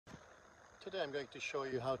Today I'm going to show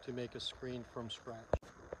you how to make a screen from scratch.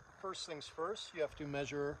 First things first, you have to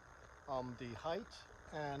measure the height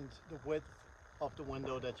and the width of the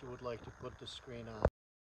window that you would like to put the screen on.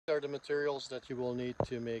 These are the materials that you will need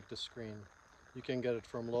to make the screen. You can get it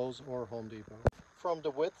from Lowe's or Home Depot. From the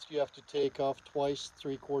width, you have to take off twice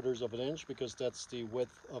 3/4 of an inch because that's the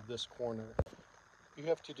width of this corner. You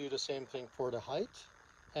have to do the same thing for the height,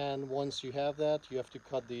 and once you have that, you have to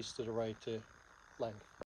cut these to the right length.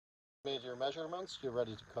 Made your measurements, you're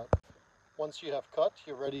ready to cut. Once you have cut,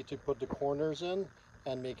 you're ready to put the corners in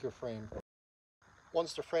and make your frame.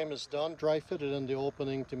 Once the frame is done, dry fit it in the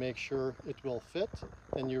opening to make sure it will fit.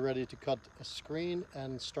 Then you're ready to cut a screen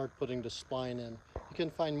and start putting the spline in. You can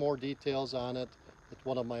find more details on it at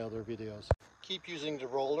one of my other videos. Keep using the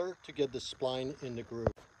roller to get the spline in the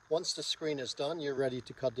groove. Once the screen is done, you're ready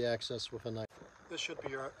to cut the excess with a knife. This should be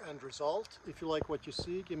your end result. If you like what you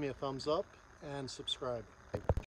see, give me a thumbs up and subscribe.